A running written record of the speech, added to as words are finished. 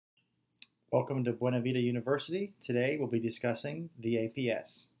Welcome to Buena Vida University. Today we'll be discussing the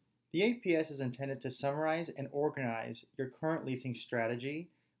APS. The APS is intended to summarize and organize your current leasing strategy,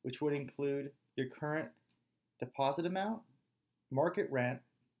 which would include your current deposit amount, market rent,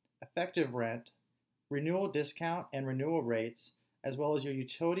 effective rent, renewal discount and renewal rates, as well as your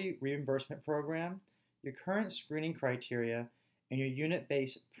utility reimbursement program, your current screening criteria, and your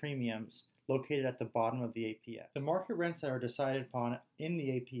unit-based premiums located at the bottom of the APS. The market rents that are decided upon in the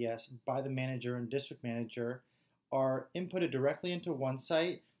APS by the manager and district manager are inputted directly into one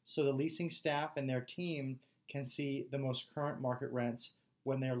site so the leasing staff and their team can see the most current market rents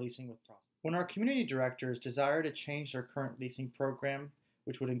when they're leasing with prospects. When our community directors desire to change their current leasing program,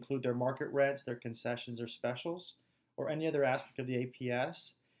 which would include their market rents, their concessions or specials, or any other aspect of the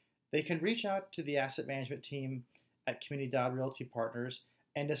APS, they can reach out to the asset management team at Community Realty Partners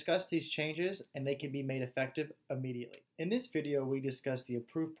and discuss these changes, and they can be made effective immediately. In this video, we discuss the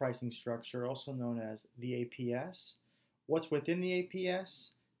approved pricing structure, also known as the APS, what's within the APS,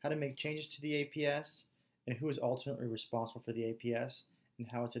 how to make changes to the APS, and who is ultimately responsible for the APS, and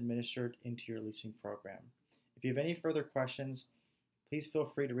how it's administered into your leasing program. If you have any further questions, please feel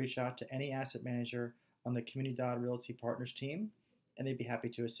free to reach out to any asset manager on the Community Realty Partners team, and they'd be happy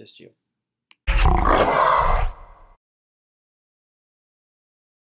to assist you.